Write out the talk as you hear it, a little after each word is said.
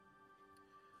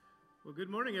Well,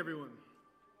 good morning, everyone.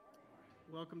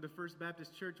 Welcome to First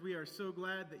Baptist Church. We are so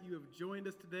glad that you have joined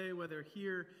us today, whether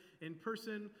here in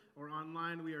person or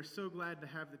online. We are so glad to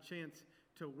have the chance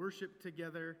to worship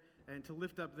together and to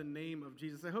lift up the name of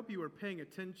Jesus. I hope you were paying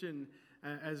attention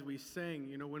as we sang.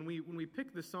 You know, when we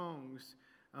pick the songs,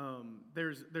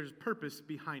 there's purpose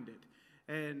behind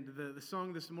it. And the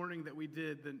song this morning that we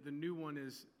did, the new one,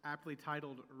 is aptly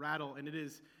titled "Rattle," and it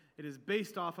is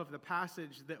based off of the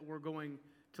passage that we're going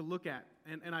to look at.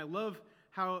 And I love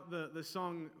how the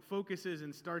song focuses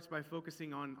and starts by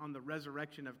focusing on the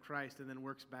resurrection of Christ and then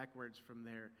works backwards from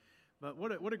there. But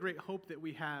what a great hope that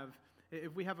we have.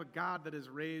 If we have a God that is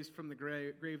raised from the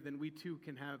grave, then we too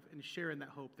can have and share in that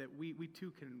hope, that we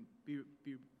too can be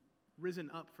risen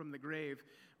up from the grave.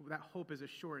 That hope is a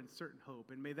sure and certain hope.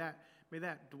 And may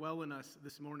that dwell in us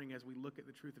this morning as we look at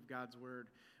the truth of God's word.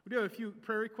 We do have a few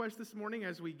prayer requests this morning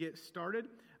as we get started.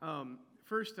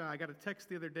 First, I got a text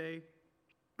the other day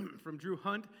from Drew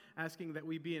Hunt asking that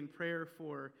we be in prayer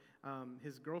for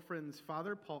his girlfriend's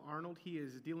father, Paul Arnold. He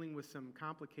is dealing with some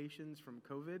complications from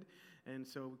COVID, and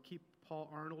so keep Paul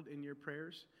Arnold in your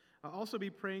prayers. Also be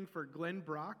praying for Glenn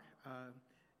Brock.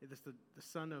 This is the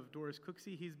son of Doris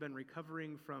Cooksey. He's been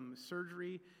recovering from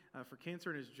surgery for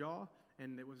cancer in his jaw,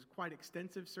 and it was quite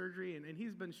extensive surgery, and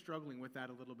he's been struggling with that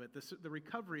a little bit. The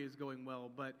recovery is going well,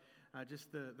 but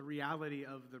just the reality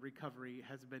of the recovery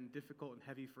has been difficult and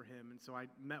heavy for him. And so I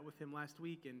met with him last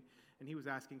week, and he was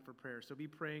asking for prayer. So be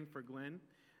praying for Glenn.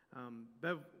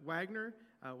 Bev Wagner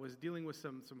was dealing with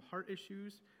some heart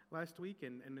issues last week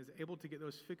and is able to get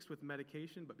those fixed with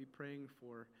medication, but be praying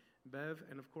for Bev.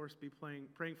 And, of course, be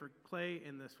praying for Clay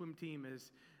and the swim team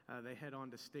as they head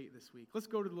on to state this week. Let's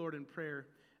go to the Lord in prayer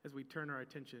as we turn our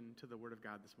attention to the Word of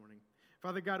God this morning.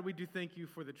 Father God, we do thank you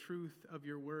for the truth of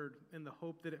your word and the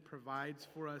hope that it provides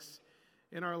for us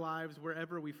in our lives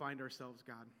wherever we find ourselves,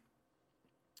 God.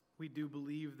 We do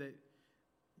believe that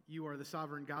you are the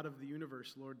sovereign God of the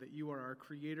universe, Lord, that you are our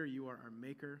creator, you are our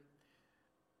maker.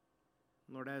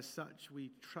 Lord, as such,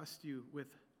 we trust you with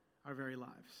our very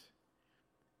lives.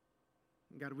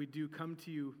 And God, we do come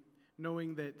to you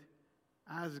knowing that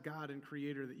as God and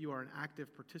Creator, that you are an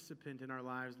active participant in our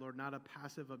lives, Lord, not a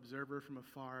passive observer from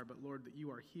afar, but Lord, that you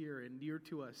are here and near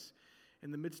to us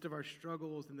in the midst of our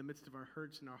struggles, in the midst of our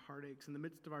hurts and our heartaches, in the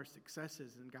midst of our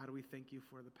successes. And God, we thank you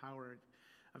for the power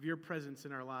of your presence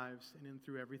in our lives and in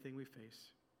through everything we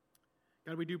face.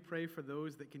 God, we do pray for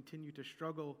those that continue to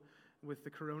struggle with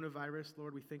the coronavirus.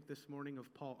 Lord, we think this morning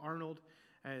of Paul Arnold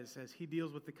as he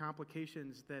deals with the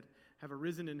complications that have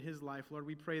arisen in his life. Lord,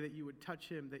 we pray that you would touch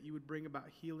him, that you would bring about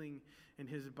healing in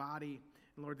his body,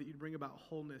 and Lord, that you'd bring about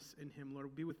wholeness in him.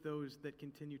 Lord, be with those that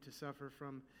continue to suffer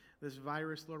from this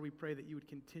virus. Lord, we pray that you would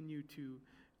continue to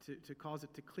cause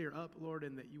it to clear up, Lord,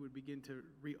 and that you would begin to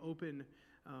reopen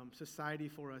society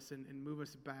for us and move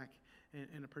us back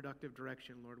in a productive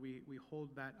direction, Lord. We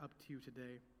hold that up to you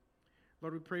today.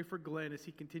 Lord, we pray for Glenn as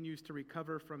he continues to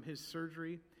recover from his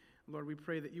surgery. Lord, we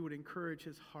pray that you would encourage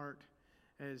his heart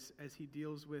as he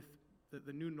deals with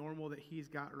the new normal that he's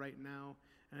got right now,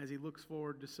 and as he looks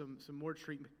forward to some more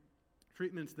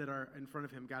treatments that are in front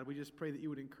of him. God, we just pray that you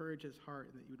would encourage his heart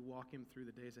and that you would walk him through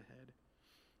the days ahead.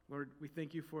 Lord, we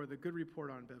thank you for the good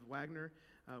report on Bev Wagner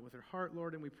with her heart,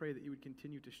 Lord, and we pray that you would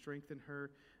continue to strengthen her.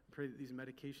 We pray that these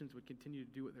medications would continue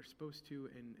to do what they're supposed to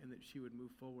and that she would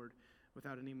move forward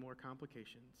without any more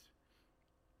complications.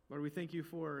 Lord, we thank you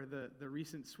for the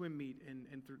recent swim meet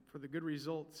and for the good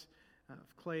results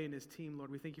of Clay and his team.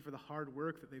 Lord, we thank you for the hard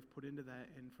work that they've put into that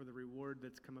and for the reward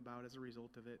that's come about as a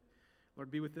result of it. Lord,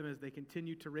 be with them as they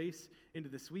continue to race into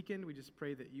this weekend. We just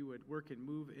pray that you would work and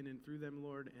move in and through them,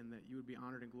 Lord, and that you would be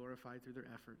honored and glorified through their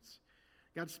efforts.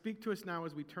 God, speak to us now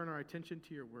as we turn our attention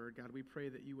to your word. God, we pray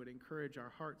that you would encourage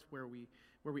our hearts where we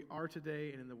are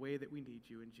today and in the way that we need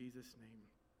you. In Jesus'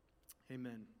 name,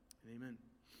 amen and amen.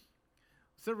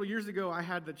 Several years ago, I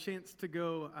had the chance to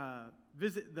go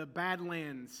visit the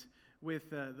Badlands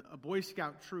with a Boy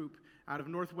Scout troop out of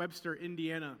North Webster,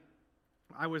 Indiana.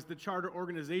 I was the charter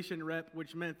organization rep,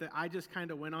 which meant that I just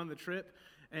kind of went on the trip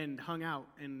and hung out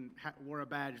and wore a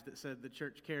badge that said the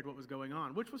church cared what was going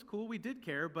on, which was cool. We did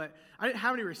care, but I didn't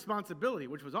have any responsibility,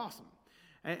 which was awesome.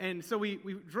 And so we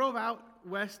drove out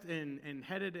west and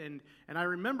headed, and I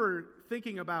remember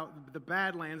thinking about the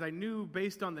Badlands. I knew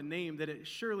based on the name that it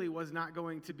surely was not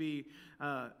going to be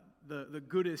the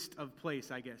goodest of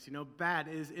place, I guess. You know, bad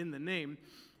is in the name.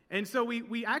 And so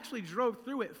we actually drove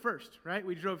through it first, right?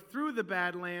 We drove through the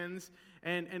Badlands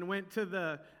and went to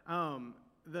the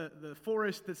the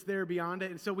forest that's there beyond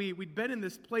it. And so we'd been in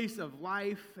this place of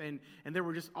life, and there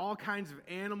were just all kinds of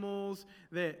animals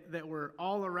that were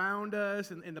all around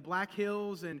us in the Black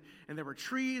Hills, and there were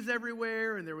trees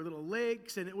everywhere, and there were little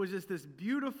lakes, and it was just this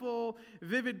beautiful,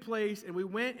 vivid place. And we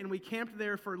went and we camped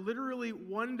there for literally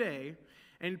one day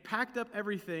and packed up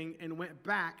everything and went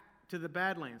back to the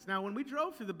Badlands. Now, when we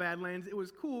drove through the Badlands, it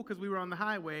was cool because we were on the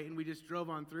highway and we just drove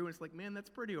on through, and it's like, man, that's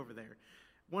pretty over there.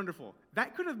 Wonderful.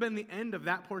 That could have been the end of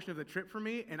that portion of the trip for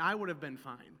me, and I would have been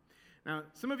fine. Now,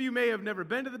 some of you may have never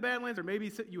been to the Badlands, or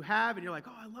maybe you have, and you're like,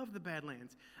 oh, I love the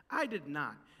Badlands. I did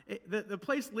not. The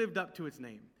place lived up to its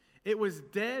name. It was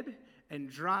dead and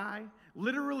dry.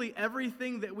 Literally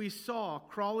everything that we saw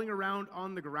crawling around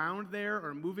on the ground there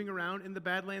or moving around in the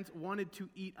Badlands wanted to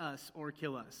eat us or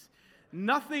kill us.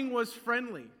 Nothing was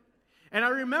friendly. And I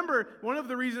remember one of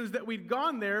the reasons that we'd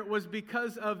gone there was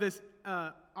because of this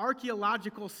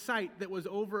archaeological site that was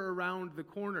over around the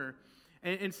corner.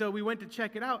 And so we went to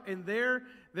check it out, and there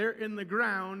in the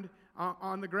ground,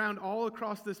 on the ground all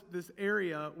across this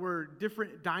area were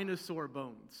different dinosaur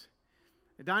bones.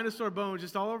 The dinosaur bones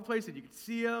just all over the place, and you could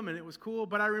see them, and it was cool.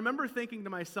 But I remember thinking to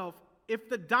myself, if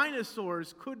the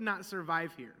dinosaurs could not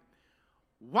survive here,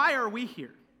 why are we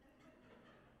here?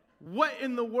 What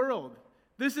in the world?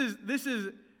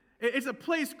 It's a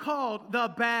place called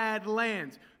the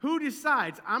Badlands. Who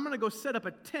decides, I'm going to go set up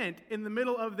a tent in the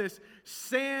middle of this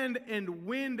sand and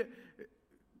wind,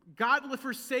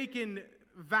 God-forsaken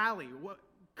valley,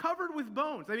 covered with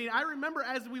bones? I mean, I remember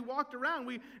as we walked around,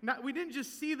 we didn't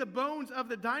just see the bones of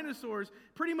the dinosaurs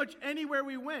pretty much anywhere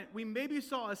we went. We maybe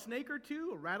saw a snake or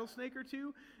two, a rattlesnake or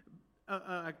two,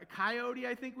 a coyote,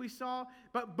 I think we saw.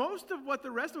 But most of what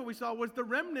the rest of what we saw was the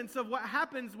remnants of what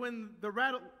happens when the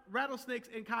rattlesnakes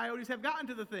and coyotes have gotten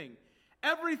to the thing.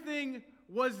 Everything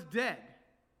was dead.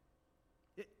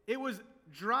 It was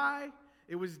dry.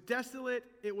 It was desolate.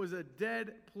 It was a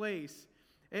dead place.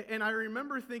 And I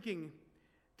remember thinking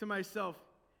to myself,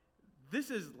 this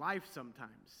is life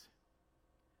sometimes.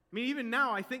 I mean, even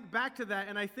now, I think back to that,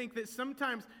 and I think that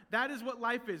sometimes that is what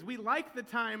life is. We like the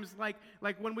times like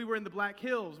when we were in the Black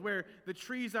Hills, where the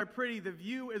trees are pretty, the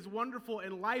view is wonderful,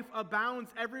 and life abounds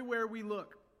everywhere we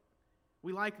look.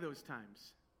 We like those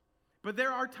times. But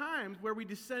there are times where we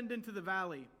descend into the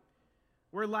valley,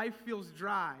 where life feels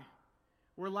dry,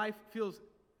 where life feels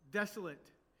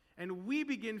desolate, and we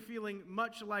begin feeling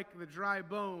much like the dry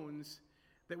bones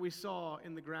that we saw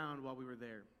in the ground while we were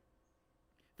there.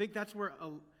 I think that's where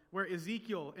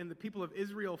Ezekiel and the people of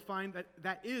Israel find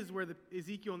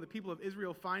Ezekiel and the people of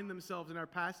Israel find themselves in our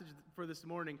passage for this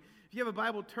morning. If you have a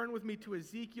Bible, turn with me to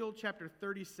Ezekiel chapter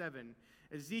 37.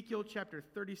 Ezekiel chapter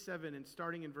 37, and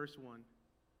starting in verse 1.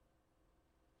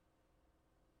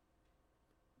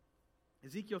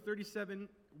 Ezekiel 37,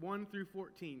 1 through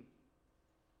 14.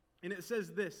 And it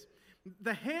says this: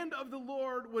 "The hand of the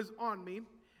Lord was on me,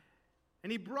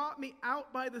 and he brought me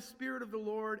out by the Spirit of the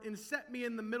Lord and set me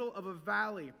in the middle of a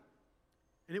valley,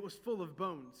 and it was full of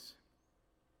bones.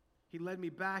 He led me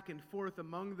back and forth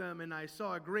among them, and I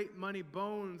saw a great many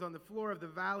bones on the floor of the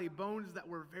valley, bones that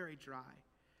were very dry.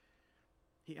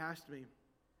 He asked me,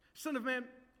 'Son of man,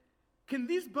 can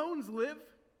these bones live?'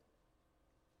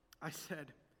 I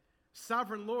said,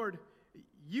 'Sovereign Lord,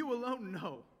 you alone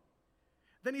know.'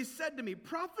 Then he said to me,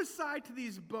 'Prophesy to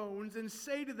these bones and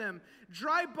say to them,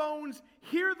 dry bones,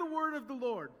 hear the word of the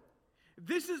Lord.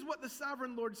 This is what the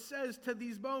sovereign Lord says to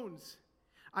these bones.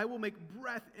 I will make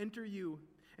breath enter you,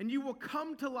 and you will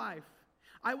come to life.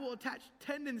 I will attach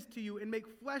tendons to you and make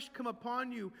flesh come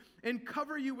upon you and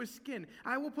cover you with skin.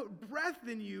 I will put breath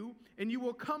in you, and you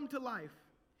will come to life.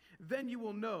 Then you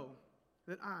will know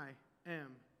that I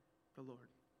am the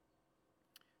Lord.'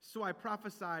 So I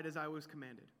prophesied as I was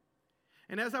commanded.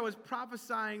 And as I was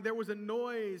prophesying, there was a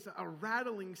noise, a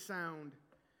rattling sound,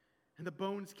 and the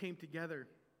bones came together,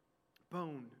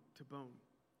 bone to bone.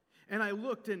 And I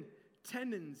looked, and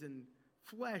tendons and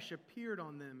flesh appeared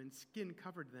on them, and skin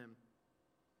covered them.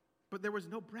 But there was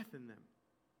no breath in them.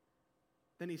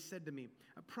 Then he said to me,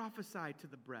 'Prophesy to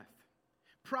the breath.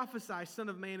 Prophesy, son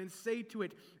of man, and say to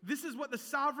it, this is what the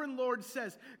sovereign Lord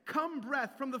says. Come,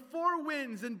 breath, from the four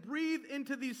winds, and breathe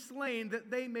into these slain,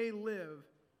 that they may live.'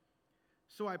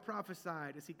 So I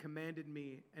prophesied as he commanded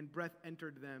me, and breath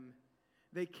entered them.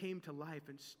 They came to life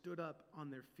and stood up on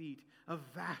their feet, a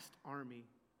vast army.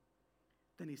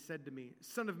 Then he said to me,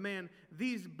 'Son of man,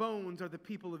 these bones are the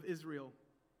people of Israel.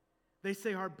 They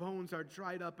say our bones are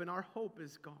dried up and our hope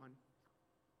is gone.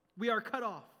 We are cut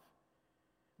off.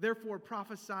 Therefore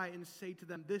prophesy and say to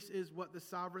them, this is what the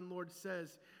sovereign Lord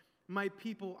says. My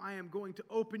people, I am going to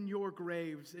open your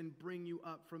graves and bring you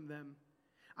up from them.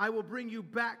 I will bring you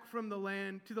back from the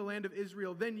land to the land of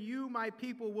Israel. Then you, my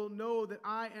people, will know that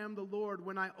I am the Lord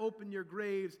when I open your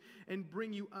graves and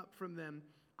bring you up from them.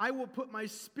 I will put my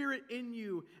spirit in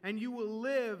you, and you will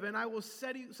live, and I will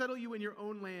settle you in your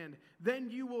own land.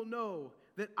 Then you will know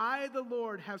that I, the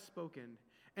Lord, have spoken,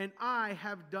 and I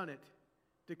have done it,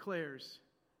 declares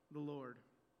the Lord.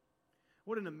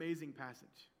 What an amazing passage.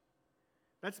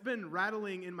 That's been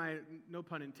rattling in my, no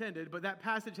pun intended, but that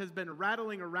passage has been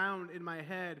rattling around in my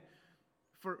head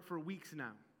for weeks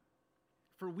now.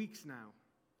 For weeks now.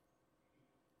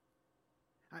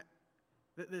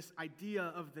 This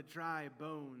idea of the dry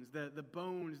bones, the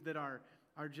bones that are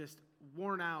just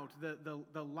worn out,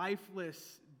 the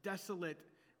lifeless, desolate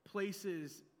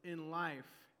places in life.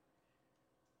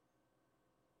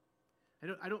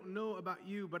 I don't know about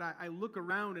you, but I look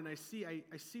around and I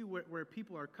see where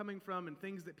people are coming from and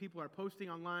things that people are posting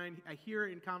online. I hear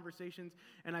in conversations,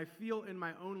 and I feel in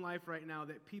my own life right now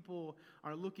that people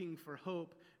are looking for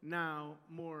hope now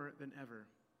more than ever.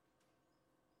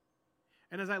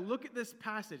 And as I look at this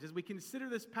passage, as we consider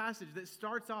this passage that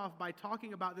starts off by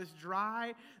talking about this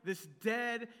dry, this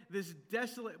dead, this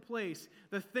desolate place,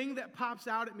 the thing that pops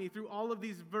out at me through all of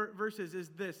these verses is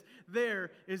this: there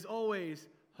is always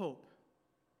hope.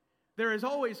 There is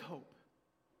always hope.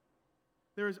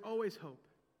 There is always hope.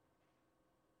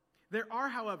 There are,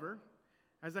 however,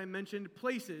 as I mentioned,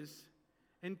 places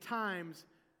and times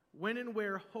when and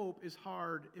where hope is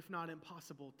hard, if not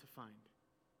impossible, to find.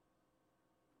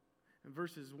 In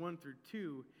verses 1 through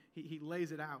 2, he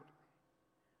lays it out.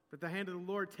 That the hand of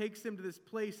the Lord takes him to this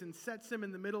place and sets him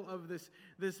in the middle of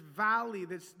this valley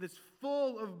that's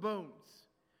full of bones.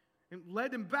 And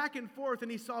led him back and forth, and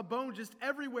he saw bones just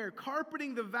everywhere,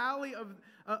 carpeting the valley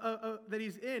that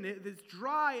he's in. It's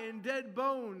dry and dead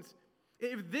bones.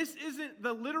 If this isn't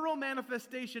the literal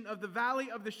manifestation of the valley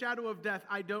of the shadow of death,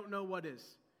 I don't know what is.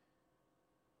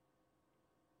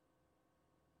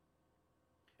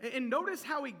 And notice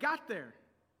how he got there.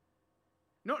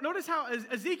 Notice how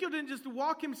Ezekiel didn't just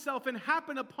walk himself and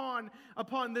happen upon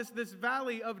this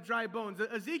valley of dry bones.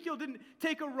 Ezekiel didn't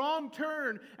take a wrong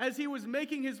turn as he was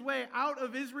making his way out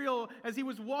of Israel, as he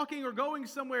was walking or going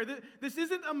somewhere. This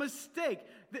isn't a mistake.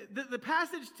 The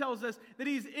passage tells us that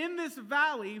he's in this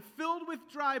valley filled with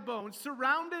dry bones,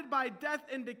 surrounded by death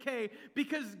and decay,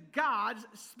 because God's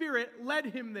Spirit led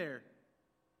him there.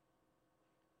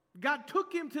 God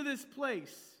took him to this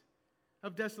place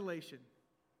of desolation.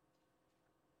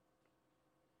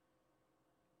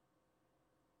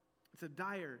 It's a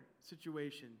dire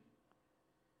situation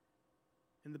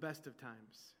in the best of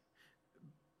times.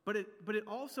 But it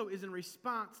also is in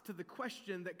response to the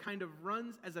question that kind of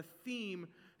runs as a theme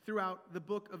throughout the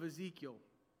book of Ezekiel.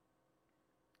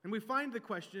 And we find the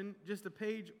question just a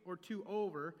page or two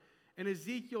over in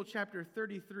Ezekiel chapter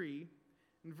 33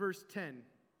 and verse 10.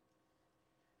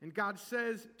 And God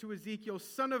says to Ezekiel,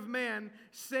 "Son of man,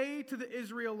 say to the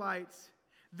Israelites,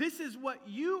 this is what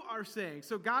you are saying."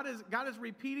 So God is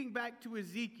repeating back to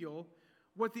Ezekiel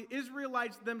what the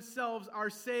Israelites themselves are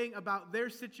saying about their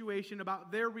situation,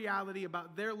 about their reality,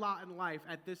 about their lot in life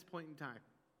at this point in time.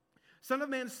 "Son of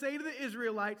man, say to the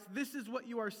Israelites, this is what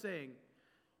you are saying.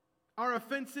 Our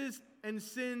offenses and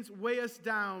sins weigh us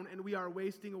down, and we are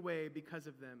wasting away because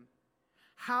of them.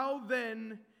 How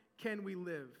then can we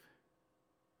live?"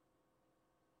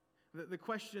 The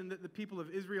question that the people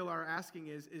of Israel are asking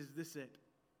is this it?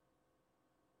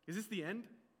 Is this the end?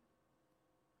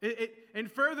 And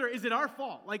further, is it our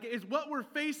fault? Like, is what we're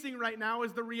facing right now,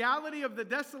 is the reality of the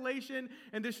desolation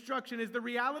and destruction, is the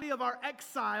reality of our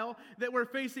exile that we're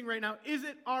facing right now, is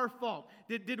it our fault?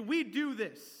 Did we do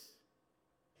this?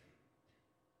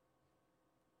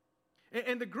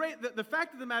 And the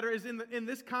fact of the matter is, in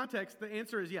this context, the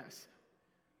answer is yes.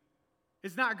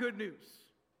 It's not good news.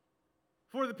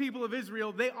 For the people of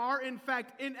Israel, they are in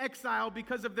fact in exile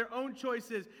because of their own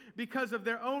choices, because of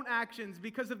their own actions,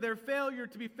 because of their failure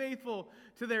to be faithful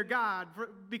to their God,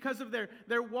 because of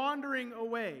their wandering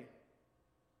away.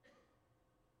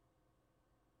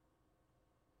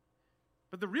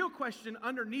 But the real question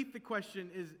underneath the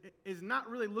question is not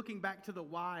really looking back to the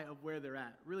why of where they're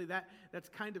at. Really, that's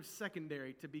kind of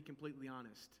secondary, to be completely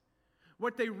honest.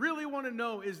 What they really want to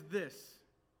know is this: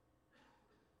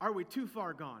 are we too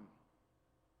far gone?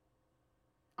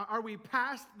 Are we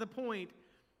past the point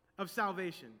of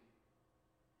salvation?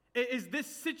 Is this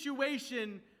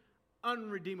situation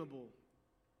unredeemable?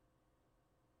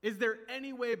 Is there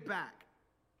any way back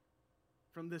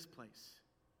from this place?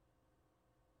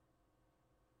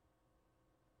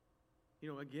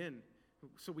 Again,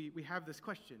 so we have this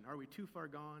question: are we too far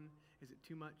gone? Is it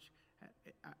too much?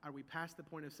 Are we past the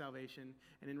point of salvation?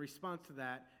 And in response to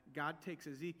that, God takes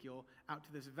Ezekiel out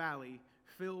to this valley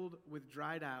filled with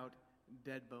dried out,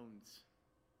 dead bones.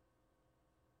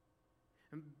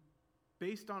 And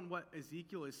based on what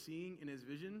Ezekiel is seeing in his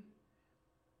vision,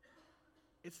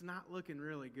 it's not looking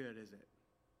really good, is it?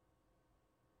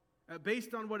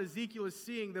 Based on what Ezekiel is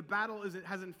seeing, the battle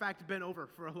has in fact been over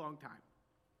for a long time.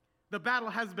 The battle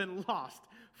has been lost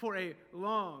for a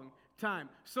long time.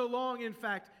 So long, in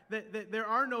fact, that there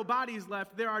are no bodies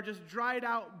left. There are just dried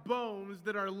out bones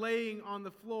that are laying on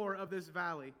the floor of this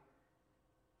valley.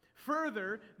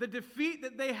 Further, the defeat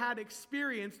that they had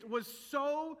experienced was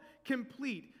so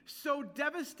complete, so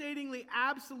devastatingly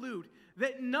absolute,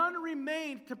 that none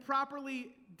remained to properly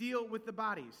deal with the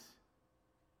bodies.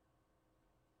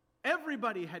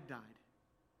 Everybody had died.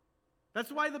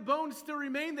 That's why the bones still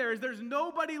remain there, is there's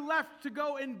nobody left to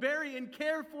go and bury and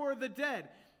care for the dead.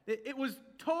 It was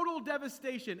total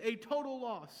devastation, a total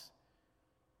loss.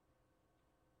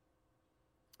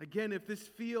 Again, if this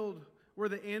field were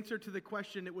the answer to the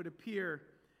question, it would appear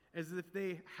as if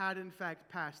they had in fact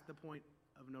passed the point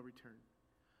of no return.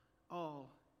 All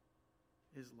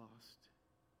is lost.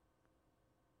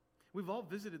 We've all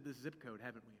visited this zip code,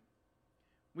 haven't we?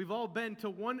 We've all been to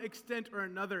one extent or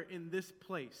another in this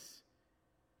place,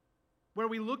 where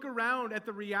we look around at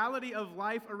the reality of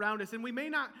life around us, and we may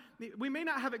not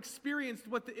have experienced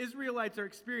what the Israelites are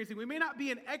experiencing. We may not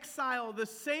be in exile the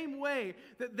same way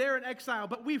that they're in exile,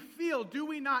 but we feel, do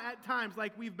we not, at times,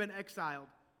 like we've been exiled?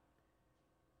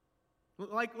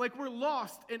 Like we're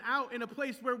lost and out in a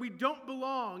place where we don't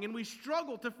belong, and we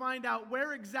struggle to find out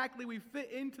where exactly we fit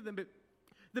into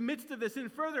the midst of this,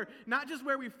 and further, not just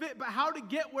where we fit, but how to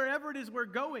get wherever it is we're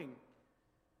going.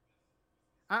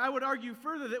 I would argue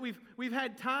further that we've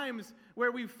had times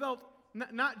where we've felt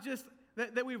not just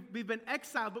that we've been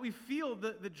exiled, but we feel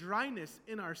the dryness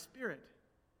in our spirit.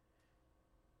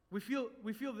 We feel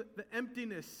the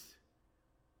emptiness,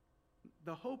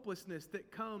 the hopelessness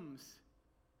that comes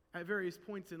at various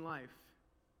points in life.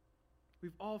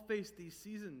 We've all faced these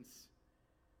seasons.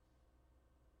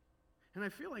 And I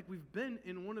feel like we've been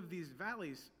in one of these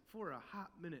valleys for a hot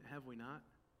minute, have we not?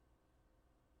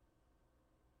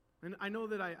 And I know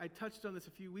that I touched on this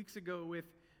a few weeks ago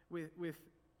with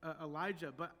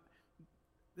Elijah, but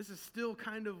this is still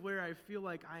kind of where I feel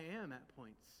like I am at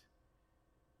points.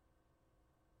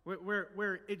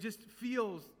 Where it just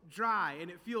feels dry,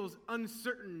 and it feels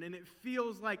uncertain, and it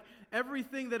feels like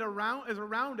everything that is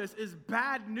around us is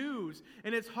bad news,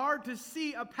 and it's hard to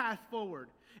see a path forward.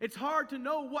 It's hard to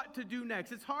know what to do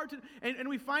next. It's hard to, and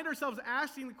we find ourselves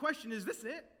asking the question, is this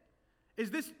it? Is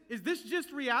this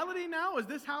just reality now? Is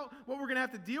this what we're going to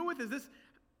have to deal with?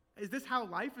 Is this how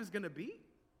life is going to be?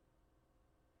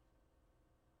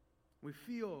 We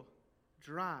feel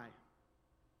dry.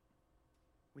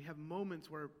 We have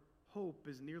moments where hope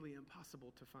is nearly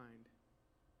impossible to find.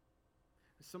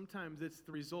 Sometimes it's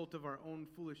the result of our own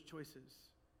foolish choices.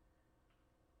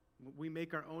 We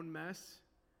make our own mess,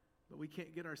 but we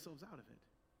can't get ourselves out of it.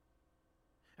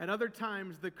 At other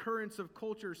times, the currents of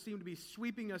culture seem to be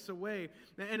sweeping us away,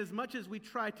 and as much as we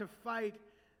try to fight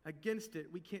against it,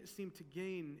 we can't seem to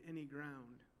gain any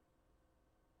ground.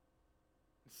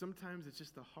 And sometimes it's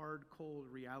just the hard, cold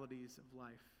realities of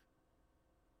life.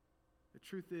 The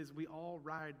truth is, we all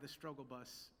ride the struggle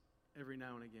bus every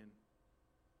now and again.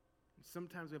 And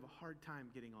sometimes we have a hard time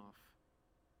getting off.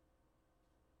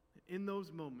 In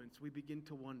those moments, we begin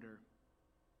to wonder,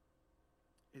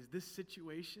 is this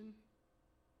situation?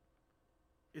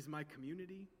 Is my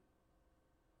community?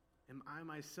 Am I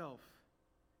myself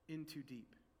in too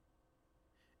deep?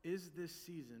 Is this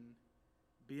season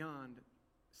beyond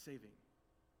saving?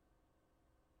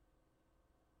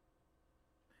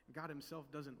 God himself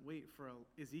doesn't wait for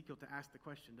Ezekiel to ask the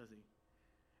question, does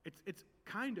he? It's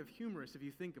kind of humorous if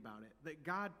you think about it, that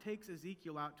God takes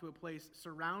Ezekiel out to a place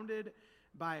surrounded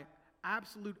by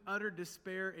absolute utter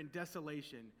despair and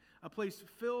desolation, a place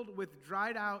filled with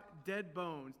dried out dead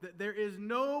bones, that there is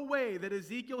no way that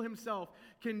Ezekiel himself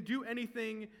can do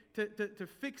anything to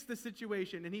fix the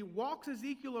situation. And he walks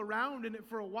Ezekiel around in it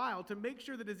for a while to make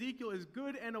sure that Ezekiel is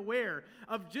good and aware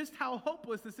of just how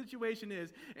hopeless the situation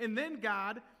is. And then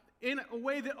God, in a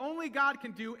way that only God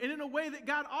can do, and in a way that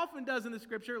God often does in the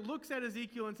scripture, looks at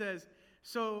Ezekiel and says,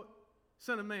 "So,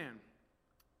 son of man,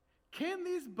 can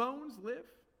these bones live?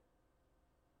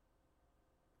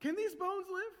 Can these bones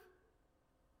live?"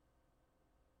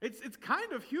 It's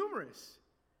kind of humorous.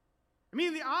 I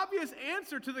mean, the obvious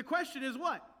answer to the question is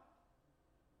what?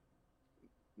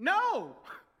 No.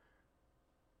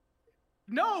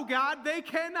 No, God, they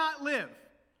cannot live.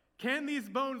 Can these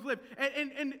bones live?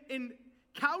 And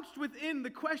couched within the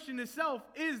question itself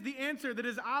is the answer that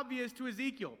is obvious to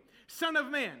Ezekiel. Son of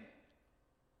man,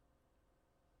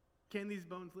 can these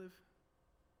bones live?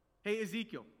 Hey,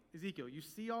 Ezekiel, you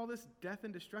see all this death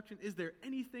and destruction? Is there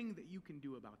anything that you can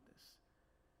do about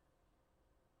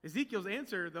this? Ezekiel's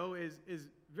answer, though, is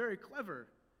very clever,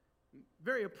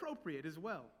 very appropriate as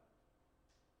well.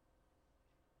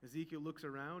 Ezekiel looks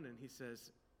around and he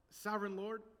says, Sovereign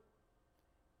Lord,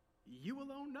 you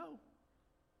alone know.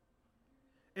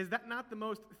 Is that not the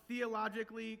most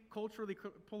theologically, culturally,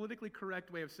 politically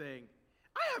correct way of saying,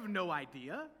 I have no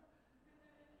idea?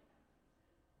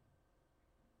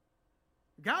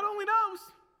 God only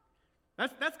knows.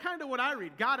 That's kind of what I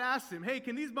read. God asks him, hey,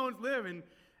 can these bones live?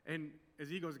 And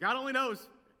Ezekiel goes, God only knows.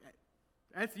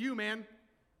 That's you, man.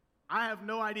 I have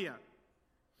no idea.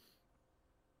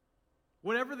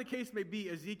 Whatever the case may be,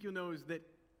 Ezekiel knows that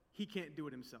he can't do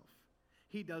it himself.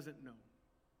 He doesn't know.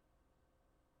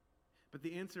 But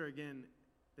the answer, again,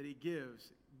 that he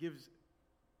gives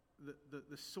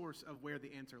the source of where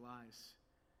the answer lies.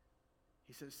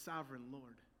 He says, Sovereign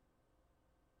Lord.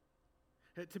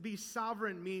 To be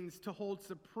sovereign means to hold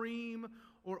supreme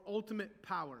or ultimate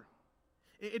power.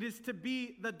 It is to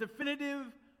be the definitive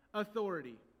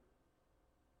authority.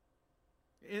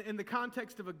 In the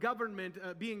context of a government,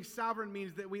 being sovereign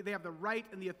means that they have the right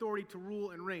and the authority to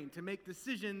rule and reign, to make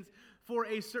decisions for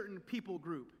a certain people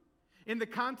group. In the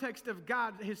context of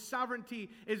God, his sovereignty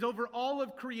is over all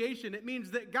of creation. It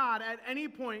means that God, at any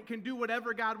point, can do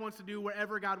whatever God wants to do,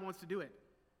 wherever God wants to do it.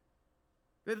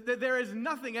 That there is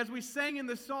nothing, as we sang in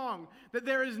the song, that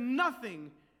there is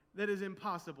nothing that is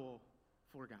impossible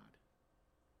for God.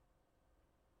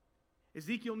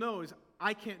 Ezekiel knows,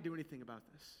 I can't do anything about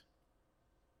this.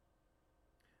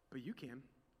 But you can.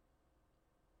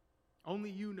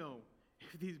 Only you know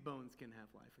if these bones can have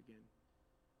life again.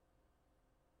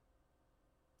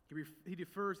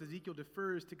 Ezekiel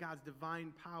defers to God's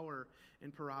divine power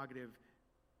and prerogative.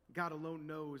 God alone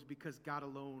knows because God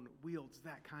alone wields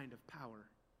that kind of power.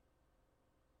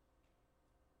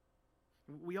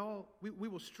 We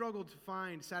will struggle to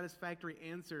find satisfactory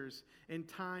answers in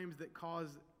times that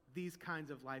cause these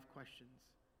kinds of life questions.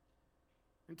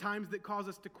 In times that cause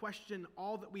us to question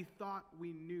all that we thought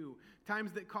we knew.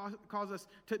 Times that cause us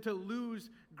to lose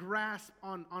grasp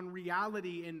on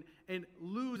reality and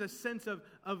lose a sense of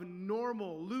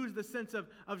normal, lose the sense of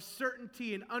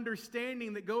certainty and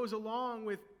understanding that goes along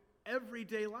with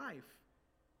everyday life.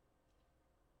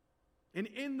 And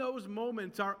in those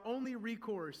moments, our only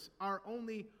recourse, our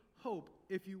only hope,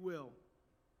 if you will,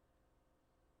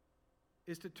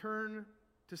 is to turn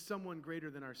to someone greater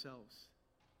than ourselves.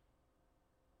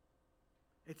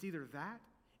 It's either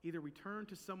we turn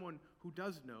to someone who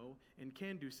does know and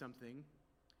can do something,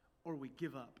 or we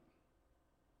give up.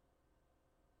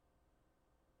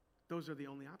 Those are the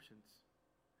only options.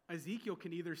 Ezekiel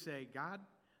can either say, God,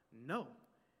 no,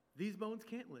 these bones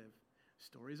can't live.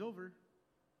 Story's over.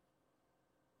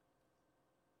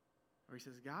 Or he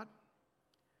says, God,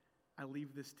 I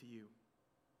leave this to you.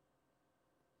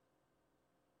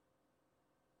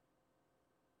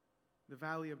 The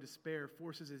valley of despair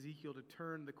forces Ezekiel to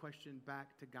turn the question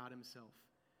back to God himself.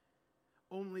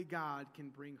 Only God can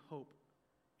bring hope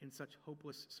in such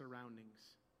hopeless surroundings.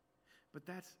 But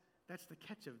that's the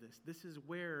catch of this. This is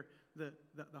where the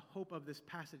hope of this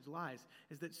passage lies,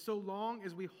 is that so long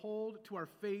as we hold to our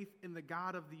faith in the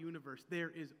God of the universe,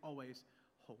 there is always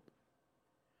hope.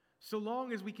 So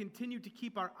long as we continue to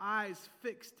keep our eyes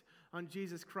fixed on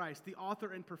Jesus Christ, the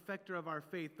author and perfecter of our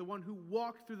faith, the one who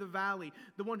walked through the valley,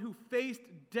 the one who faced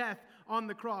death on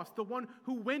the cross, the one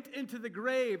who went into the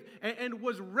grave and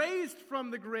was raised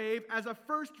from the grave as a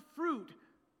first fruit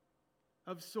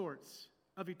of sorts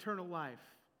of eternal life.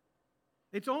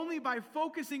 It's only by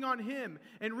focusing on him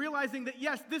and realizing that,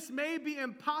 yes, this may be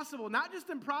impossible, not just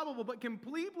improbable, but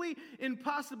completely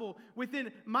impossible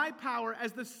within my power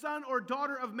as the son or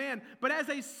daughter of man. But as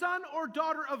a son or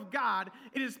daughter of God,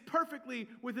 it is perfectly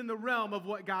within the realm of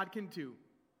what God can do.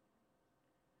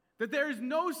 That there is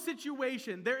no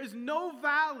situation, there is no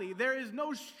valley, there is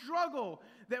no struggle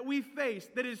that we face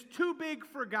that is too big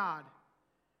for God.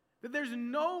 That there's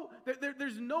no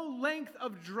length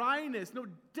of dryness, no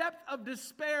depth of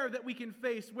despair that we can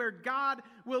face where God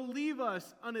will leave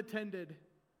us unattended.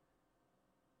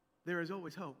 There is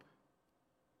always hope.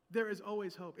 There is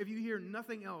always hope. If you hear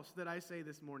nothing else that I say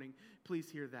this morning,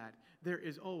 please hear that. There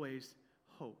is always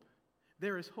hope.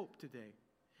 There is hope today.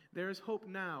 There is hope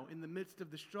now in the midst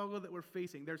of the struggle that we're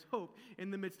facing. There's hope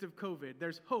in the midst of COVID.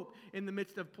 There's hope in the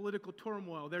midst of political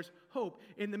turmoil. There's hope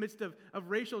in the midst of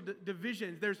racial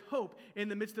divisions. There's hope in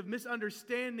the midst of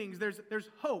misunderstandings. There's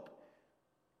hope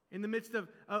In the midst of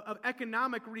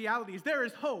economic realities, there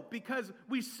is hope because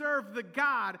we serve the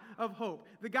God of hope,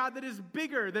 the God that is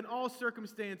bigger than all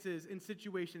circumstances and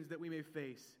situations that we may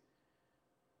face.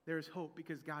 There is hope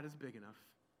because God is big enough.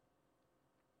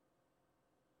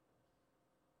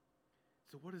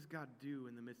 So what does God do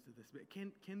in the midst of this?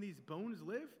 Can these bones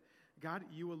live? God,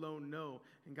 you alone know.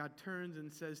 And God turns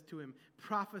and says to him,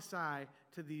 prophesy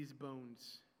to these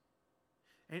bones.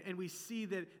 And we see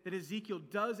that Ezekiel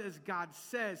does as God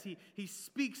says. He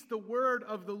speaks the word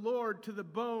of the Lord to the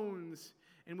bones,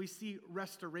 and we see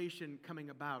restoration coming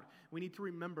about. We need to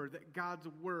remember that God's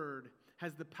word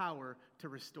has the power to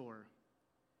restore.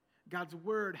 God's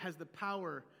word has the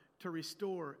power to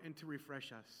restore and to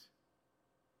refresh us.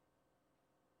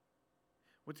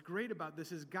 What's great about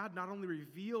this is God not only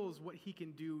reveals what he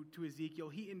can do to Ezekiel,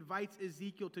 he invites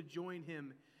Ezekiel to join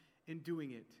him in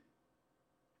doing it.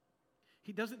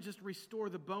 He doesn't just restore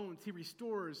the bones, he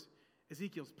restores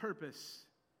Ezekiel's purpose.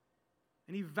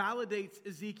 And he validates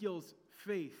Ezekiel's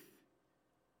faith.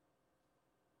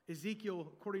 Ezekiel,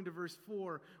 according to verse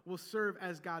 4, will serve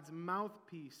as God's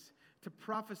mouthpiece to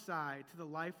prophesy to the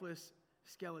lifeless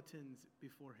skeletons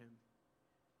before him.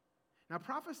 Now,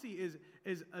 prophecy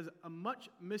is a much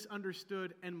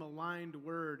misunderstood and maligned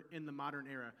word in the modern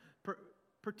era,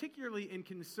 particularly in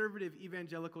conservative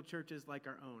evangelical churches like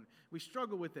our own. We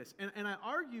struggle with this. And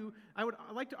I would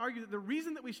like to argue that the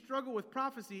reason that we struggle with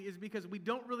prophecy is because we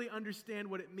don't really understand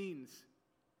what it means.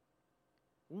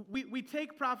 We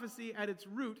take prophecy at its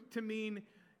root to mean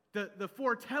the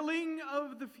foretelling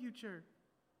of the future.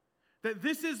 That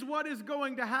this is what is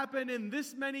going to happen in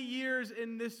this many years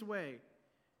in this way.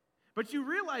 But do you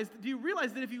realize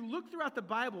that if you look throughout the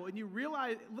Bible and you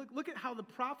look at how the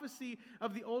prophecy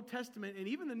of the Old Testament and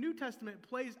even the New Testament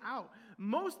plays out,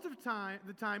 most of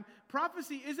the time,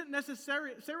 prophecy isn't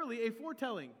necessarily a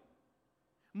foretelling.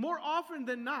 More often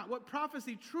than not, what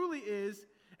prophecy truly is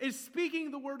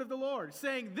speaking the word of the Lord,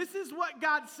 saying, this is what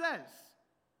God says.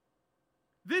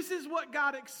 This is what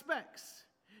God expects.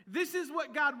 This is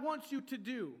what God wants you to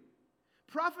do.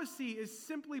 Prophecy is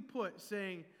simply put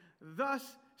saying, thus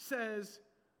says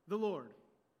the Lord.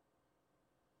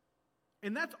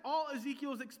 And that's all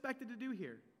Ezekiel is expected to do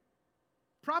here.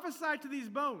 Prophesy to these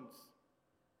bones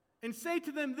and say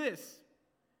to them this.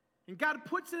 And God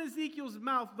puts in Ezekiel's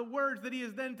mouth the words that he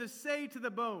is then to say to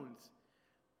the bones.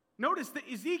 Notice that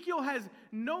Ezekiel has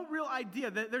no real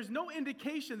idea, that there's no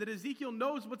indication that Ezekiel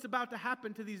knows what's about to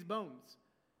happen to these bones.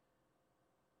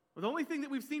 Well, the only thing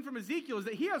that we've seen from Ezekiel is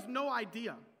that he has no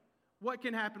idea what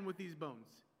can happen with these bones.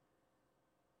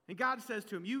 And God says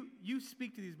to him, you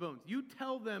speak to these bones. You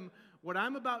tell them what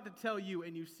I'm about to tell you,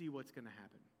 and you see what's going to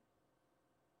happen.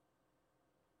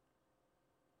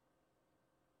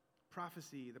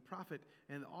 Prophecy, the prophet,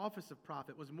 and the office of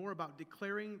prophet was more about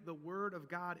declaring the word of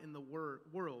God in the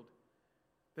world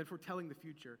than foretelling the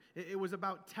future. It was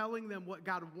about telling them what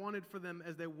God wanted for them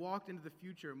as they walked into the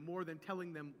future more than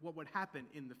telling them what would happen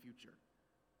in the future.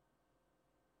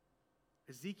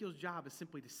 Ezekiel's job is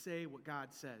simply to say what God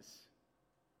says.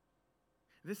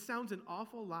 This sounds an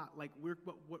awful lot like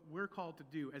what we're called to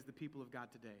do as the people of God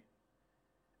today,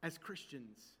 as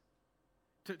Christians,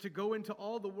 to go into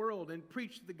all the world and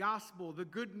preach the gospel, the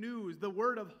good news, the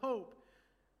word of hope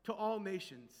to all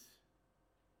nations,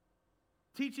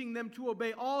 teaching them to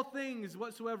obey all things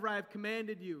whatsoever I have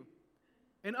commanded you,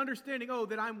 and understanding,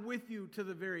 that I'm with you to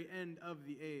the very end of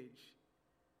the age.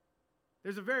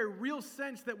 There's a very real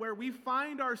sense that where we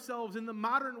find ourselves in the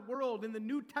modern world, in the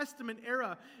New Testament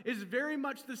era, is very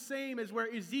much the same as where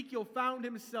Ezekiel found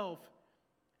himself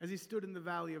as he stood in the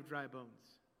valley of dry bones.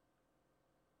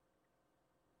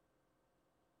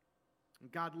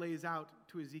 And God lays out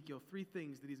to Ezekiel 3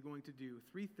 things that he's going to do.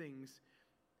 3 things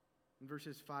in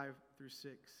verses 5 through 6.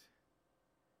 He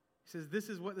says, this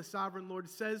is what the sovereign Lord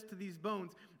says to these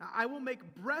bones. I will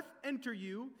make breath enter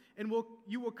you, and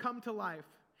you will come to life.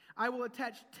 I will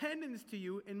attach tendons to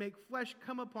you and make flesh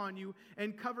come upon you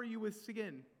and cover you with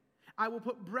skin. I will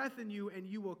put breath in you and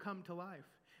you will come to life.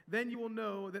 Then you will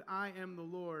know that I am the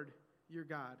Lord your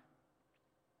God.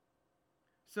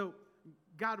 So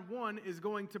God, one, is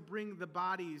going to bring the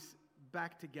bodies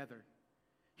back together.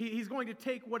 He's going to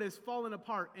take what has fallen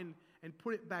apart and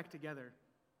put it back together.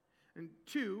 And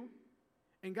 2,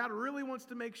 and God really wants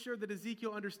to make sure that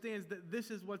Ezekiel understands that this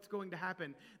is what's going to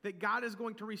happen, that God is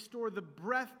going to restore the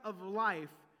breath of life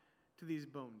to these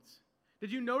bones.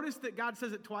 Did you notice that God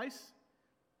says it twice?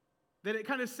 That it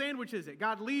kind of sandwiches it.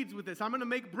 God leads with this. I'm going to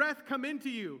make breath come into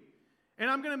you, and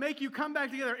I'm going to make you come back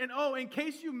together. And in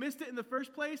case you missed it in the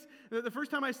first place, the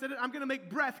first time I said it, I'm going to make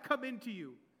breath come into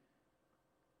you.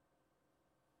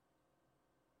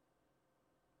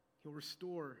 He'll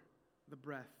restore the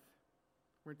breath.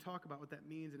 We're going to talk about what that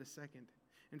means in a second.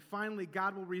 And finally,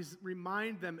 God will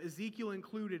remind them, Ezekiel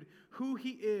included, who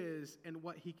he is and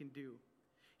what he can do.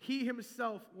 He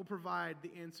himself will provide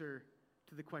the answer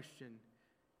to the question,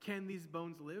 can these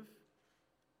bones live?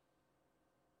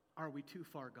 Are we too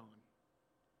far gone?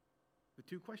 The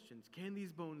two questions, can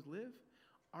these bones live?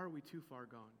 Are we too far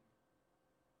gone?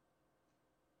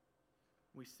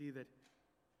 We see that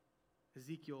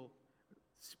Ezekiel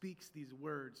speaks these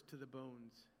words to the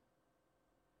bones.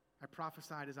 I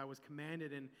prophesied as I was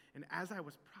commanded, and as I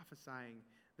was prophesying,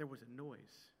 there was a noise,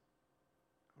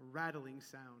 a rattling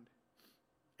sound.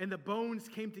 And the bones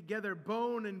came together,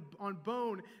 bone and on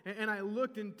bone, and I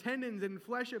looked, and tendons and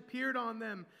flesh appeared on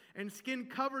them, and skin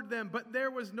covered them, but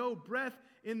there was no breath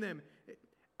in them.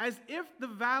 As if the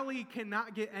valley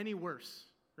cannot get any worse,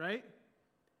 right?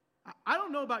 I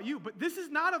don't know about you, but this is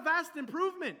not a vast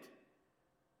improvement.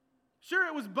 Sure,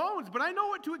 it was bones, but I know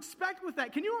what to expect with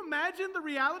that. Can you imagine the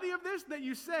reality of this? That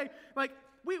you say, like,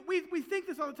 we think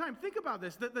this all the time. Think about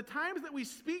this. The times that we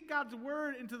speak God's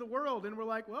word into the world and we're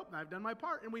like, well, I've done my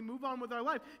part, and we move on with our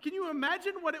life. Can you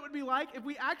imagine what it would be like if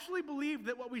we actually believed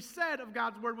that what we said of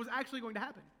God's word was actually going to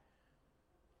happen?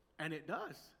 And it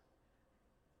does.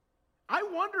 I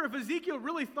wonder if Ezekiel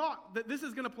really thought that this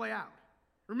is going to play out.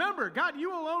 Remember, God,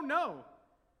 you alone know.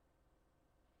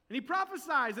 And he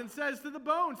prophesies and says to the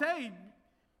bones, hey,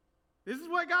 this is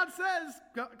what God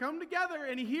says, come together.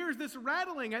 And he hears this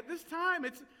rattling. At this time,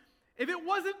 if it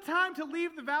wasn't time to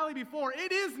leave the valley before,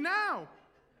 it is now.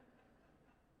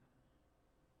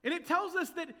 And it tells us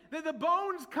that the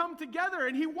bones come together,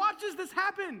 and he watches this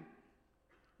happen.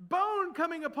 Bone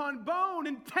coming upon bone,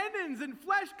 and tendons and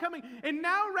flesh coming. And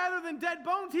now, rather than dead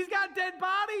bones, he's got dead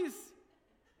bodies.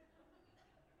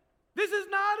 This is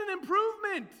not an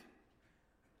improvement.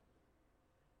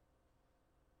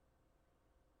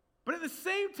 But at the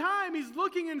same time, he's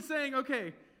looking and saying,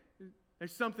 okay,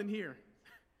 there's something here.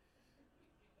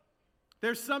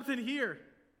 There's something here.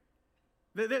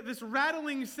 This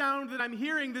rattling sound that I'm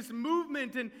hearing, this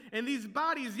movement and these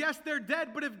bodies, yes, they're dead,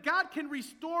 but if God can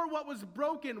restore what was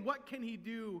broken, what can he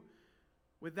do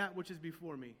with that which is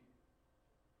before me?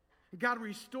 God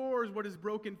restores what is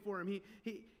broken for him.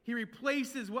 He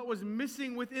replaces what was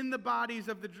missing within the bodies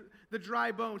of the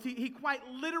dry bones. He quite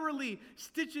literally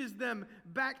stitches them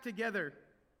back together.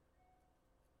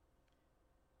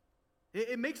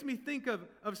 It makes me think of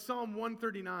Psalm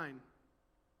 139.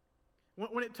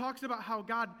 When it talks about how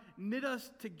God knit us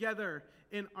together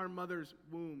in our mother's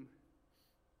womb.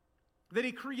 That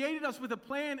he created us with a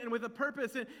plan and with a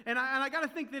purpose. And I got to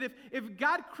think that if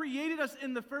God created us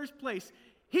in the first place,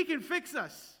 he can fix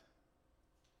us.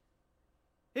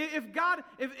 If God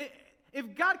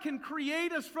can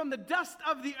create us from the dust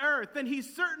of the earth, then he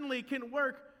certainly can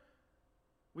work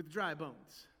with dry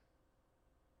bones.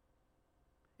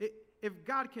 If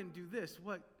God can do this,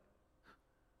 what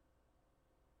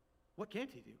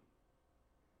can't he do?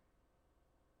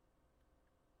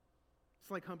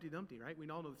 It's like Humpty Dumpty, right? We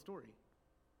all know the story.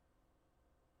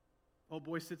 Old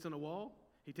boy sits on a wall,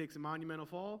 he takes a monumental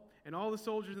fall, and all the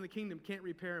soldiers in the kingdom can't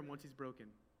repair him once he's broken.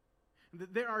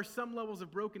 There are some levels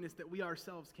of brokenness that we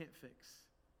ourselves can't fix.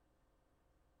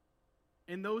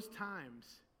 In those times,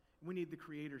 we need the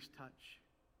Creator's touch.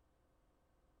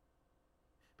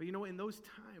 But you know, in those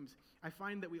times, I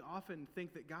find that we often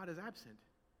think that God is absent.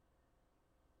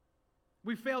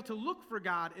 We fail to look for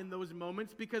God in those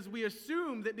moments because we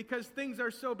assume that because things are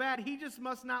so bad, he just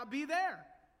must not be there.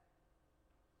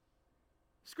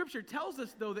 Scripture tells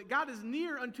us, though, that God is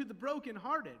near unto the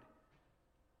brokenhearted.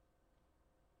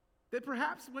 That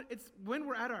perhaps it's when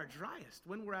we're at our driest,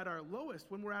 when we're at our lowest,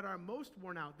 when we're at our most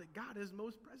worn out, that God is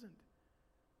most present.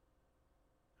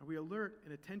 Are we alert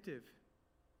and attentive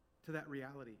to that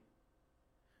reality?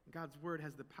 God's word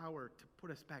has the power to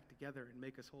put us back together and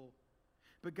make us whole.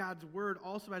 But God's word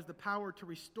also has the power to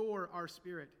restore our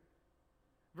spirit.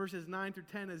 Verses 9 through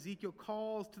 10, Ezekiel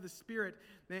calls to the spirit,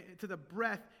 to the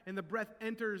breath, and the breath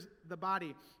enters the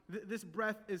body. This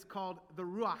breath is called the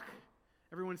ruach.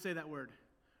 Everyone say that word.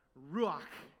 Ruach.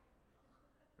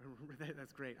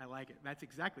 That's great. I like it. That's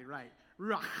exactly right.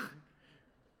 Ruach.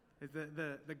 It's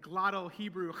the glottal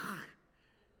Hebrew.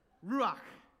 Ruach.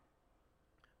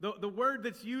 The word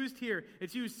that's used here,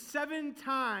 it's used 7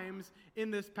 times in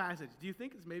this passage. Do you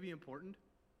think it's maybe important?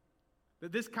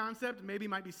 That this concept maybe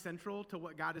might be central to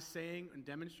what God is saying and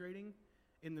demonstrating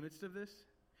in the midst of this?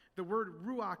 The word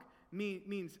ruach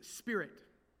means spirit.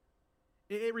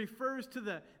 It refers to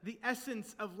the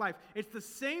essence of life. It's the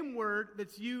same word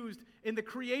that's used in the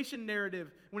creation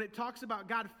narrative when it talks about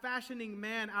God fashioning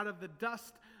man out of the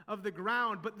dust of the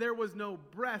ground, but there was no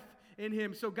breath in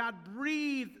him. So God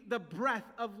breathed the breath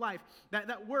of life.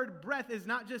 That word breath is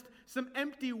not just some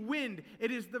empty wind.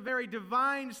 It is the very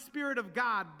divine Spirit of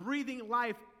God breathing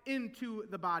life into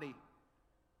the body.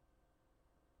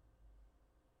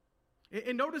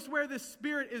 And notice where this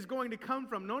Spirit is going to come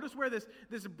from. Notice where this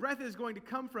breath is going to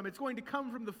come from. It's going to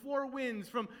come from the four winds,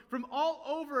 from all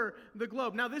over the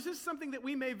globe. Now, this is something that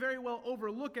we may very well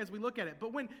overlook as we look at it.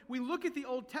 But when we look at the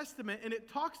Old Testament and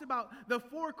it talks about the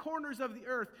four corners of the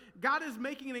earth, God is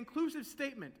making an inclusive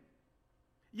statement.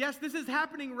 Yes, this is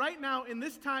happening right now in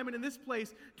this time and in this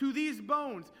place to these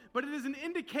bones. But it is an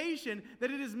indication that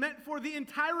it is meant for the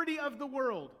entirety of the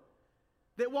world.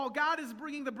 That while God is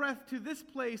bringing the breath to this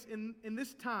place in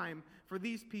this time for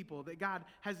these people, that God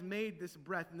has made this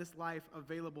breath and this life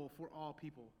available for all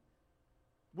people,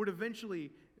 would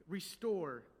eventually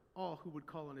restore all who would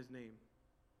call on his name.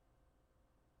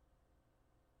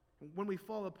 When we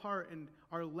fall apart and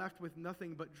are left with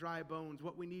nothing but dry bones,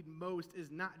 what we need most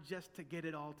is not just to get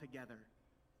it all together,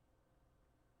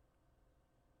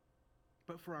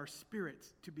 but for our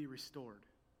spirits to be restored.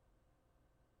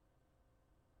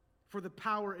 For the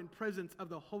power and presence of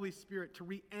the Holy Spirit to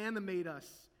reanimate us,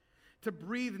 to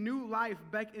breathe new life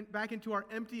back into our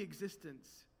empty existence.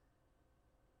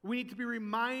 We need to be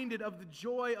reminded of the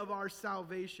joy of our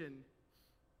salvation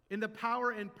in the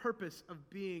power and purpose of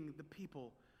being the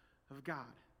people of God.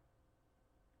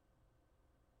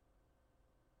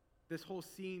 This whole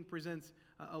scene presents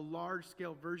a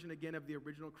large-scale version again of the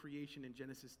original creation in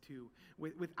Genesis 2.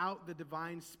 Without the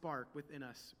divine spark within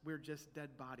us, we're just dead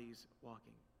bodies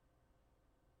walking.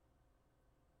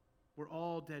 We're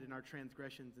all dead in our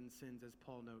transgressions and sins, as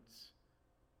Paul notes.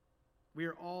 We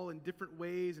are all in different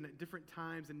ways and at different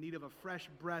times in need of a fresh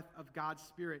breath of God's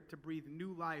Spirit to breathe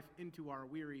new life into our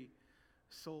weary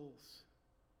souls.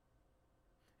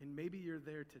 And maybe you're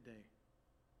there today.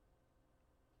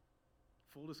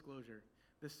 Full disclosure,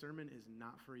 this sermon is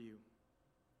not for you.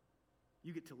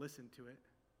 You get to listen to it.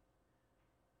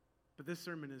 But this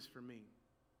sermon is for me.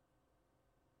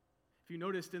 If you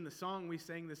noticed in the song we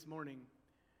sang this morning,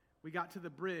 we got to the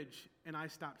bridge, and I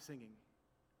stopped singing.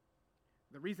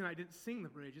 The reason I didn't sing the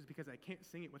bridge is because I can't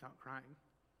sing it without crying.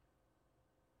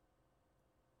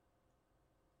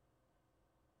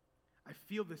 I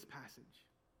feel this passage.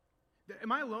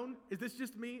 Am I alone? Is this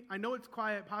just me? I know it's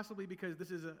quiet, possibly because this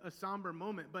is a somber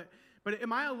moment, but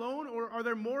am I alone, or are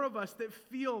there more of us that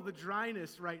feel the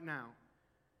dryness right now?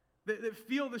 That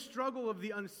feel the struggle of the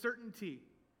uncertainty?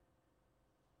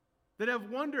 That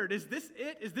have wondered, is this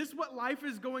it? Is this what life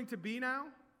is going to be now?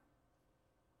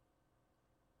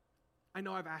 I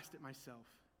know I've asked it myself.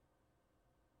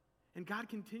 And God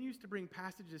continues to bring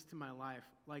passages to my life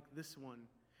like this one,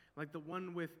 like the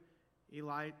one with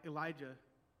Elijah,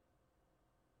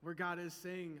 where God is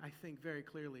saying, I think very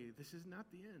clearly, this is not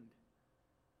the end.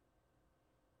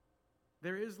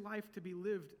 There is life to be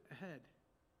lived ahead.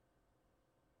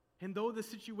 And though the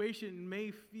situation may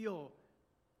feel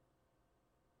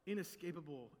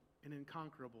inescapable and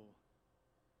inconquerable,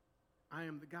 I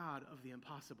am the God of the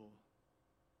impossible.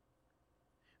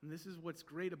 And this is what's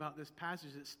great about this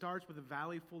passage. It starts with a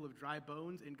valley full of dry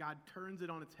bones, and God turns it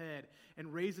on its head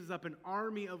and raises up an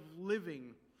army of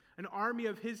living, an army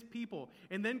of his people.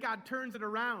 And then God turns it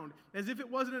around as if it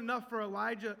wasn't enough for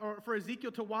Elijah or for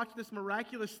Ezekiel to watch this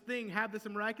miraculous thing, have this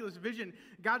miraculous vision.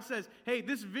 God says, hey,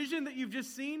 this vision that you've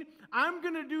just seen, I'm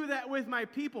going to do that with my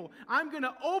people. I'm going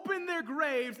to open their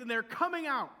graves and they're coming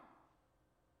out.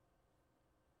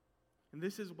 And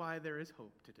this is why there is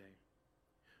hope today.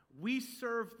 We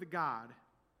serve the God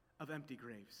of empty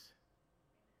graves.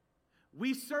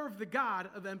 We serve the God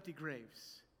of empty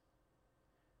graves.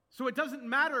 So it doesn't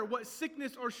matter what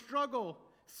sickness or struggle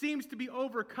seems to be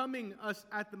overcoming us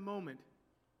at the moment.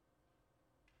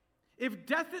 If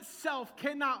death itself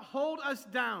cannot hold us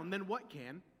down, then what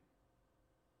can?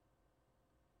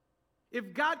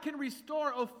 If God can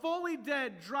restore a fully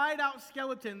dead, dried out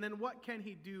skeleton, then what can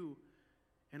he do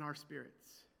in our spirits?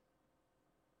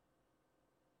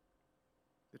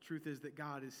 The truth is that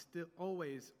God is still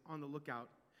always on the lookout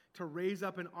to raise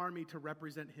up an army to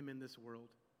represent him in this world.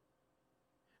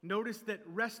 Notice that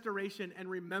restoration and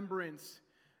remembrance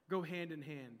go hand in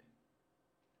hand.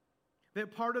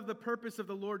 That part of the purpose of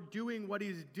the Lord doing what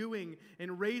he's doing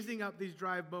and raising up these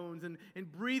dry bones and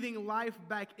breathing life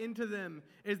back into them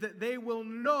is that they will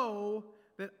know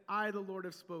that I, the Lord,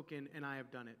 have spoken and I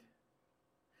have done it.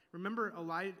 Remember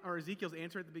Ezekiel's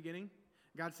answer at the beginning?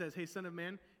 God says, hey, son of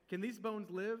man, can these bones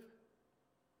live?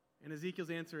 And Ezekiel's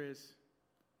answer is,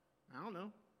 I don't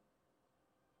know.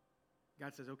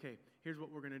 God says, okay, here's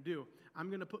what we're going to do. I'm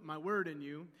going to put my word in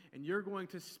you, and you're going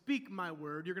to speak my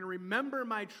word. You're going to remember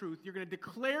my truth. You're going to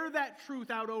declare that truth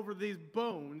out over these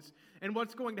bones. And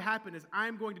what's going to happen is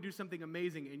I'm going to do something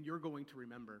amazing, and you're going to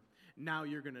remember. Now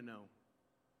you're going to know.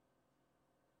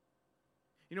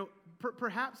 You know,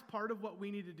 perhaps part of what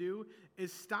we need to do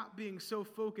is stop being so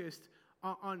focused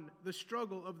on the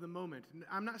struggle of the moment.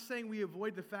 I'm not saying we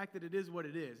avoid the fact that it is what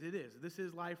it is. It is. This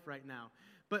is life right now.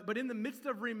 But in the midst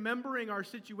of remembering our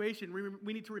situation,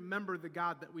 we need to remember the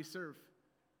God that we serve.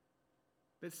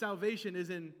 That salvation is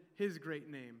in His great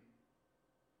name.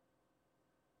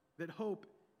 That hope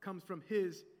comes from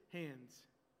His hands.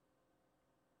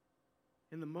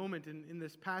 In the moment, in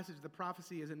this passage, the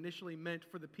prophecy is initially meant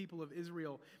for the people of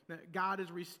Israel. That God is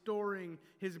restoring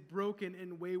His broken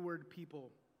and wayward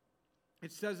people.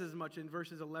 It says as much in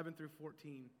verses 11 through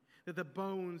 14, that the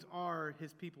bones are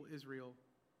His people Israel.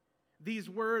 These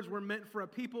words were meant for a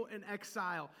people in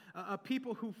exile, a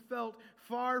people who felt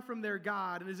far from their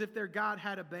God and as if their God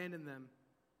had abandoned them.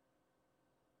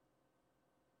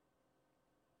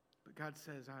 But God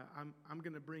says, I'm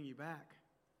going to bring you back.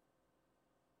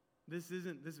 This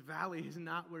valley is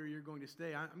not where you're going to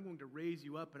stay. I'm going to raise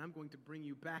you up and I'm going to bring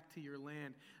you back to your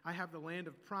land. I have the land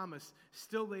of promise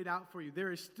still laid out for you.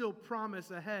 There is still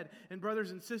promise ahead. And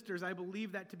brothers and sisters, I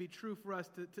believe that to be true for us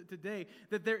today,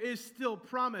 that there is still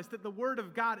promise, that the Word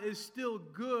of God is still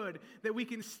good, that we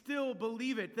can still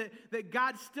believe it, that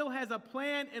God still has a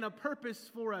plan and a purpose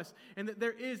for us, and that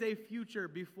there is a future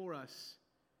before us.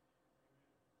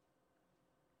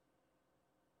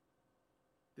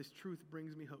 This truth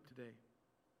brings me hope today.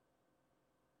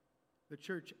 The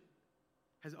church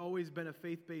has always been a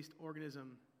faith-based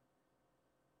organism,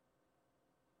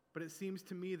 but it seems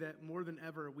to me that more than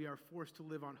ever we are forced to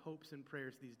live on hopes and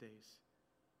prayers these days.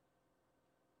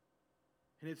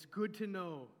 And it's good to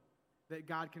know that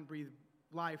God can breathe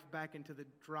life back into the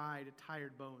dried,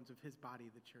 tired bones of His body,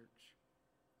 the church.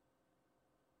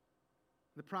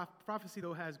 The prophecy,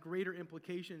 though, has greater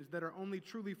implications that are only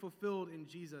truly fulfilled in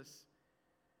Jesus.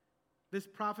 This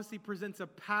prophecy presents a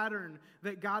pattern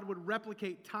that God would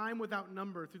replicate time without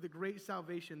number through the great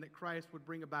salvation that Christ would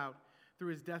bring about through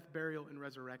His death, burial, and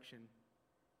resurrection.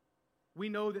 We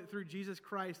know that through Jesus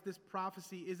Christ, this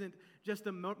prophecy isn't just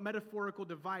a metaphorical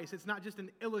device. It's not just an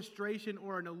illustration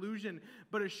or an illusion,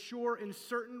 but a sure and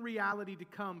certain reality to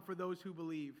come for those who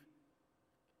believe.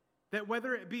 That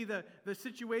whether it be the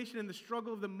situation and the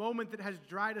struggle of the moment that has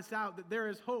dried us out, that there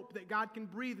is hope, that God can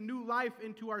breathe new life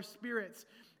into our spirits,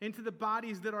 into the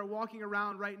bodies that are walking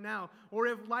around right now. Or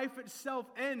if life itself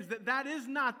ends, that is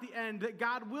not the end, that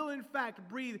God will in fact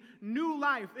breathe new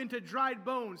life into dried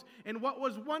bones, and what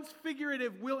was once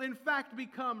figurative will in fact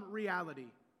become reality.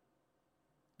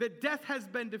 That death has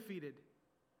been defeated.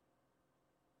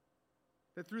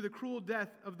 That through the cruel death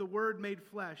of the Word made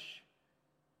flesh,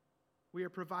 we are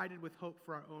provided with hope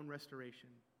for our own restoration.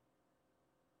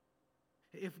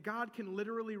 If God can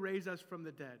literally raise us from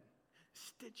the dead,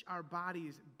 stitch our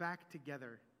bodies back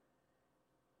together,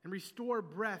 and restore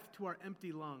breath to our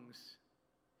empty lungs,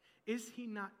 is He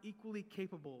not equally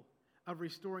capable of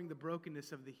restoring the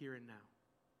brokenness of the here and now?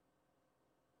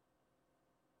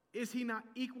 Is He not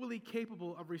equally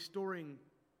capable of restoring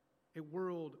a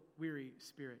world-weary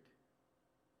spirit?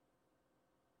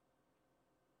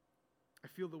 I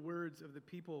feel the words of the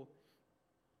people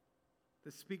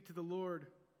that speak to the Lord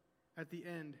at the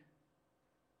end,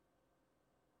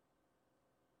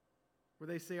 where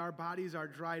they say, our bodies are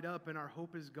dried up and our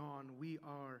hope is gone. We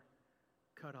are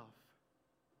cut off.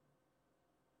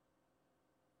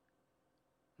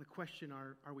 The question,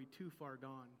 are we too far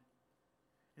gone?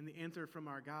 And the answer from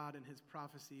our God and His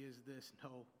prophecy is this: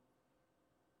 no.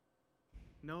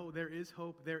 No, there is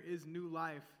hope. There is new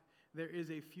life. There is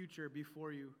a future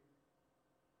before you.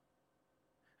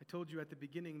 I told you at the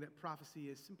beginning that prophecy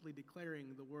is simply declaring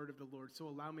the word of the Lord. So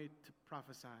allow me to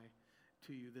prophesy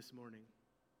to you this morning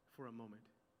for a moment.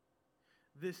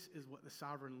 This is what the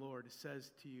sovereign Lord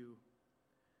says to you,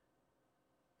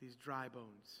 these dry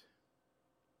bones.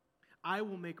 I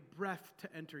will make breath to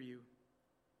enter you,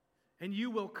 and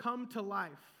you will come to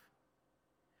life.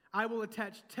 I will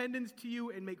attach tendons to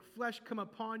you and make flesh come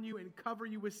upon you and cover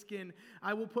you with skin.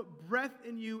 I will put breath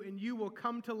in you and you will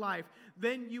come to life.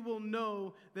 Then you will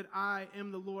know that I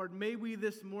am the Lord. May we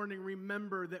this morning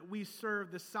remember that we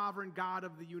serve the sovereign God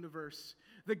of the universe,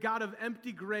 the God of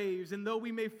empty graves. And though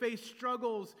we may face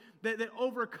struggles that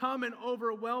overcome and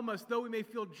overwhelm us, though we may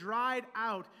feel dried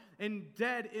out and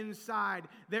dead inside,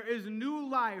 there is new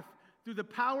life through the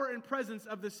power and presence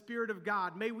of the Spirit of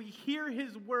God. May we hear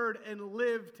His word and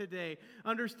live today,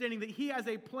 understanding that He has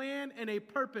a plan and a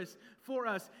purpose for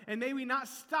us. And may we not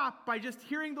stop by just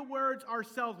hearing the words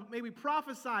ourselves, but may we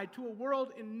prophesy to a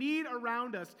world in need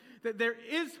around us that there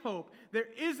is hope, there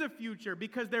is a future,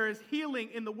 because there is healing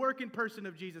in the work and person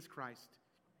of Jesus Christ.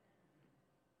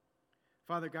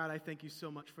 Father God, I thank you so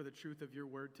much for the truth of your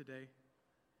word today.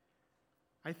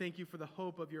 I thank you for the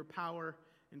hope of your power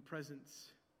and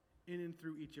presence in and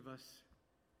through each of us.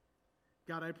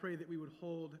 God, I pray that we would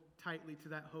hold tightly to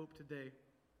that hope today.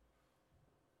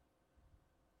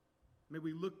 May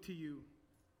we look to you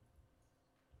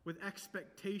with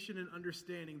expectation and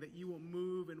understanding that you will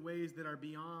move in ways that are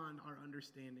beyond our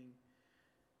understanding.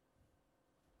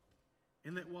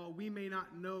 And that while we may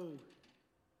not know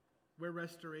where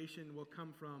restoration will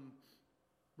come from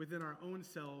within our own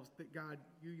selves, that God,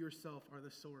 you yourself are the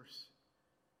source.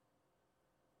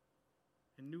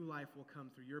 And new life will come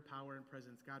through your power and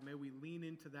presence. God, may we lean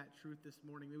into that truth this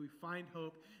morning. May we find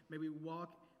hope. May we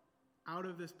walk out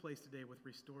of this place today with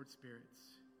restored spirits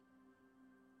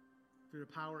through the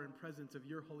power and presence of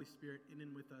your Holy Spirit in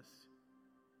and with us.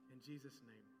 In Jesus'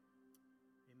 name.